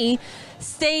in me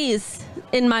stays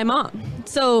in my mom.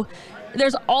 So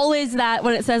there's always that,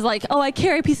 when it says like, oh, I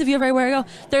carry a piece of you everywhere I go,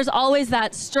 there's always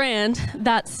that strand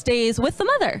that stays with the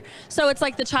mother. So it's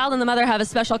like the child and the mother have a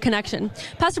special connection.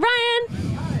 Pastor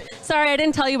Brian. Hi. Sorry, I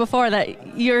didn't tell you before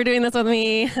that you were doing this with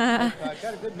me. I've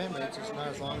got a good memory. It's just not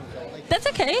as long as I like. That's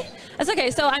okay. That's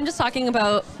okay. So I'm just talking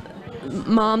about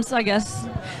moms, I guess.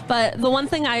 But the one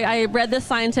thing, I read this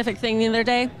scientific thing the other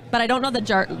day, but I don't know the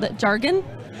jargon.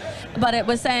 But it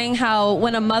was saying how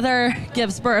when a mother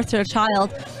gives birth to a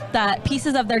child, that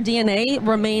pieces of their DNA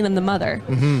remain in the mother.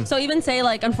 Mm-hmm. So even say,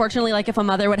 like, unfortunately, like if a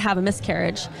mother would have a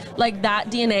miscarriage, like that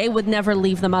DNA would never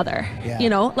leave the mother. Yeah. You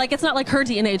know, like it's not like her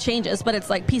DNA changes, but it's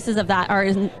like pieces of that are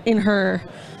in her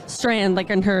strand, like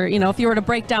in her, you know, if you were to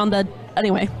break down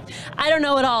anyway, I don't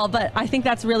know it all, but I think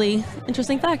that's really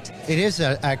interesting fact. It is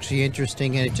actually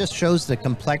interesting, and it just shows the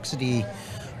complexity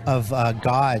of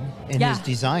God and his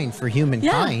design for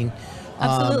humankind. Yeah.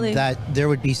 Absolutely. That there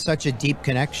would be such a deep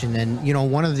connection. And, you know,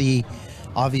 one of the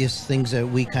obvious things that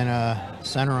we kind of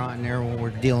center on there when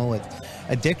we're dealing with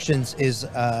addictions is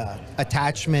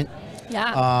attachment,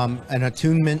 and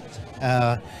attunement,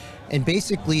 and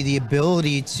basically the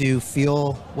ability to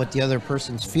feel what the other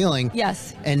person's feeling.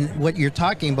 Yes. And what you're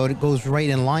talking about, it goes right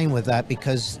in line with that,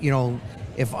 because, you know,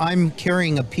 if I'm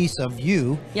carrying a piece of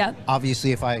you,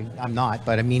 obviously if I'm not,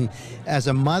 but I mean, as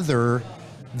a mother,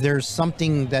 there's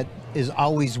something that is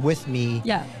always with me,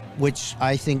 which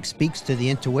I think speaks to the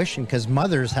intuition, because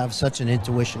mothers have such an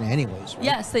intuition anyways, right?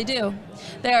 Yes, they do.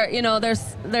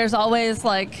 There's always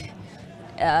like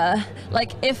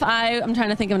if I'm trying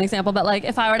to think of an example, but like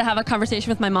if I were to have a conversation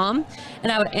with my mom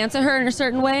and I would answer her in a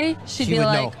certain way, she'd be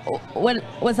like, what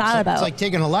was that about? It's like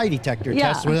taking a lie detector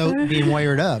test without being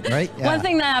wired up, right? Yeah. One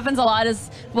thing that happens a lot is,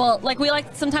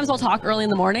 sometimes we'll talk early in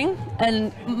the morning,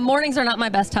 and mornings are not my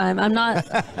best time. I'm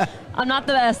not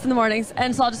the best in the mornings.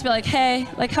 And so I'll just be like, hey,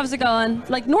 like, how's it going?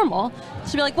 Like normal.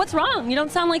 She'll be like, what's wrong? You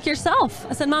don't sound like yourself.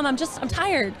 I said, Mom, I'm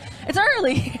tired. It's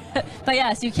early. But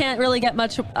yes, you can't really get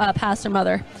much past your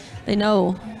mother. They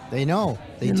know. They know.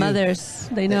 They do. Mothers,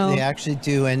 they know. They actually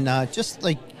do. And just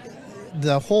like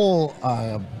the whole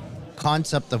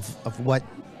concept of what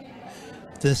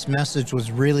this message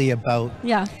was really about.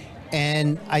 Yeah.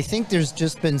 And I think there's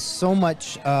just been so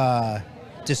much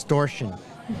distortion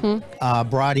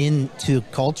brought into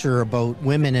culture about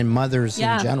women and mothers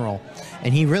in general.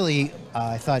 And he really,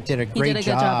 I thought, did a great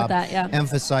job with that,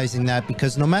 emphasizing that,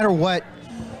 because no matter what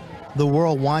the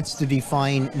world wants to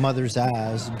define mothers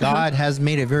as, God has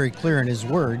made it very clear in his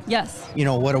word, you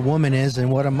know, what a woman is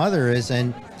and what a mother is.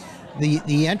 And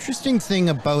the interesting thing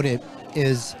about it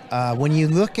is when you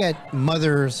look at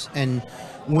mothers and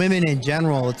women in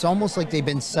general, it's almost like they've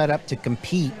been set up to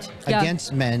compete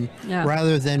against men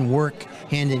rather than work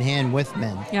hand in hand with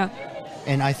men. Yeah.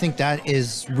 And I think that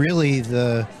is really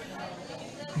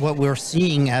what we're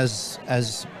seeing as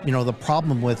you know, the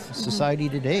problem with society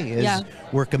today is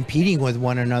we're competing with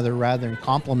one another rather than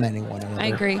complementing one another. I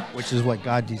agree. Which is what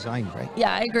God designed, right?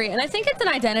 Yeah, I agree. And I think it's an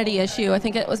identity issue. I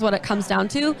think it was what it comes down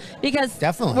to, because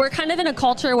we're kind of in a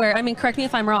culture where, I mean, correct me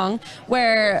if I'm wrong,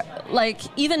 where like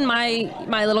even my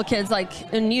little kids,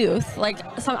 like in youth, like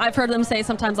I've heard them say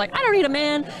sometimes, like, I don't need a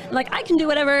man, like I can do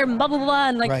whatever, blah blah blah,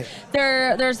 and like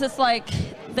there's this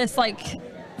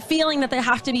feeling that they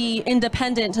have to be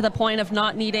independent to the point of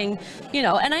not needing, you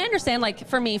know. And I understand, like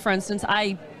for me, for instance,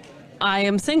 I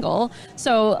am single,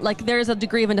 so like there's a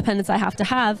degree of independence I have to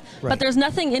have, but there's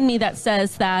nothing in me that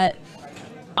says that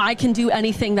I can do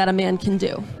anything that a man can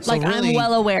do. So like really, I'm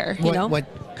well aware, you know.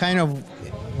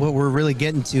 What we're really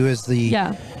getting to is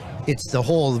it's the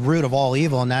whole root of all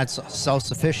evil, and that's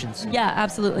self-sufficiency. Yeah,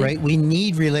 absolutely. Right? We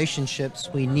need relationships.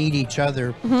 We need each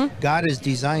other. God has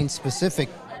designed specific,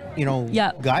 you know,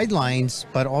 guidelines,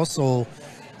 but also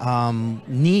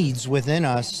needs within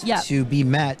us to be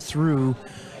met through,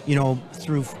 you know,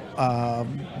 through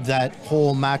that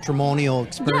whole matrimonial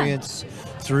experience,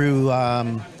 through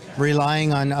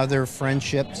relying on other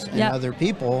friendships and other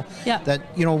people, that,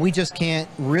 you know, we just can't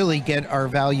really get our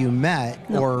value met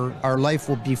or our life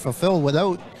will be fulfilled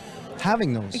without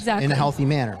having those Exactly. in a healthy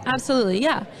manner. Absolutely,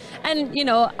 yeah. And, you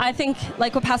know, I think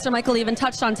like what Pastor Michael even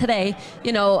touched on today,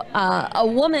 you know, a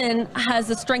woman has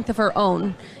a strength of her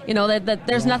own, you know, that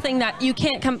there's nothing that you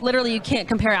can't, literally you can't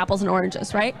compare apples and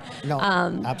oranges, right? No,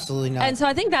 absolutely not. And so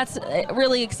I think that's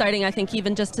really exciting, I think,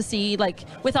 even just to see, like,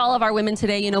 with all of our women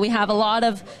today, you know, we have a lot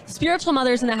of spiritual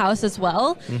mothers in the house as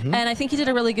well. And I think he did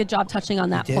a really good job touching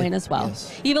on that point as well.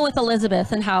 Yes. Even with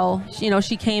Elizabeth and how, you know,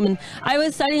 she came, and I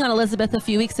was studying on Elizabeth a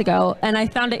few weeks ago, and I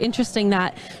found it interesting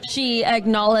that she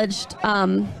acknowledged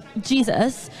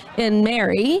Jesus in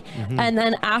Mary, and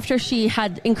then after she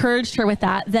had encouraged her with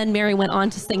that, then Mary went on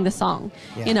to sing the song.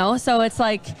 You know, so it's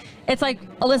like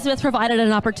Elizabeth provided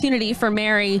an opportunity for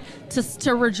Mary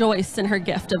to rejoice in her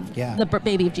gift of the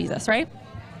baby of Jesus, right?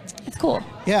 It's cool.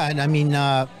 Yeah, and I mean,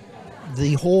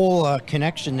 the whole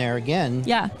connection there again.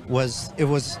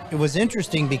 Was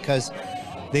interesting because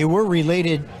they were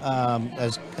related,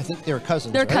 as I think they were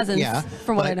cousins. They're right? cousins, yeah.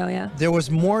 from what I know, yeah. There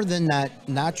was more than that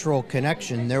natural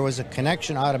connection. There was a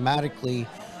connection automatically,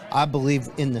 I believe,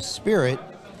 in the spirit.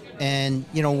 And,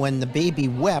 you know, when the baby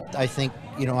wept, I think,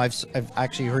 you know, I've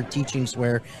actually heard teachings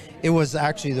where it was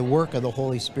actually the work of the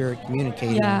Holy Spirit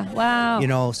communicating. Yeah, wow. You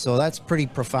know, so that's pretty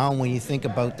profound when you think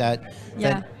about that.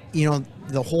 Yeah. That, you know,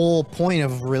 the whole point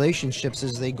of relationships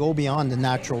is they go beyond the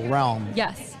natural realm.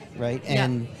 Yes. Right?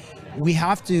 And we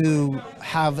have to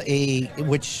have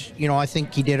which, you know, I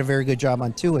think he did a very good job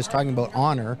on too, is talking about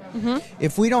honor.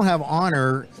 If we don't have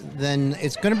honor, then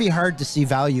it's going to be hard to see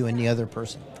value in the other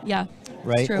person. Yeah.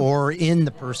 Right? True. Or in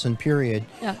the person, period.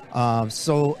 Yeah.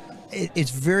 So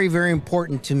it's very, very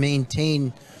important to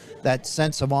maintain that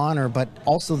sense of honor, but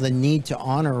also the need to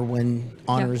honor when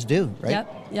honor is due, right?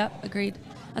 Yep, agreed.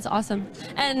 That's awesome.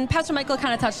 And Pastor Michael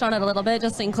kind of touched on it a little bit,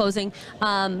 just in closing,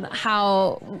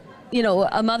 how, you know,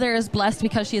 a mother is blessed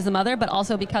because she is a mother, but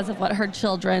also because of what her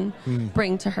children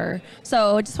bring to her.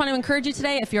 So I just want to encourage you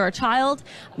today, if you're a child,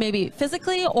 maybe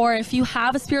physically, or if you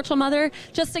have a spiritual mother,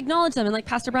 just acknowledge them. And like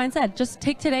Pastor Brian said, just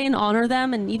take today and honor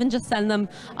them, and even just send them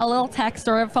a little text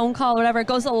or a phone call or whatever. It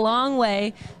goes a long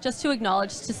way just to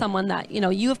acknowledge to someone that, you know,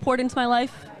 you have poured into my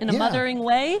life in a mothering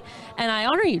way, and I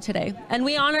honor you today. And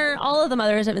we honor all of the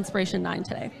mothers of Inspiration 9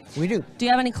 today. We do. Do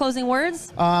you have any closing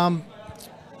words?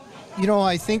 You know,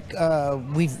 I think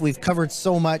we've covered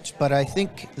so much, but I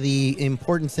think the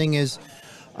important thing is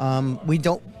we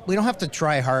don't have to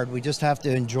try hard. We just have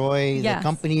to enjoy the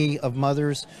company of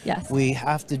mothers. We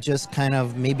have to just kind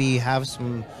of maybe have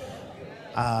some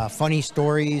funny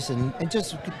stories and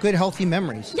just good, healthy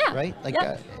memories. Right? Like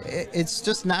it's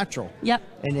just natural.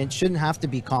 And it shouldn't have to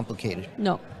be complicated.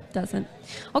 No. Doesn't.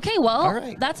 Okay,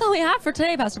 well, that's all we have for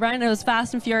today, Pastor Brian. It was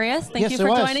fast and furious. Thank you for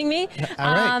joining me.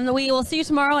 We will see you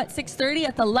tomorrow at 6:30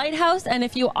 at the Lighthouse. And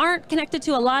if you aren't connected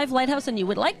to a live Lighthouse and you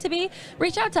would like to be,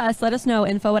 reach out to us. Let us know,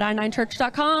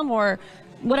 info@i9church.com or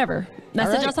whatever.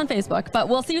 Message us on Facebook. But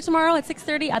we'll see you tomorrow at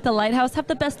 6:30 at the Lighthouse. Have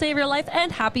the best day of your life,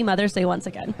 and happy Mother's Day once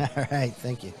again. All right.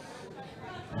 Thank you.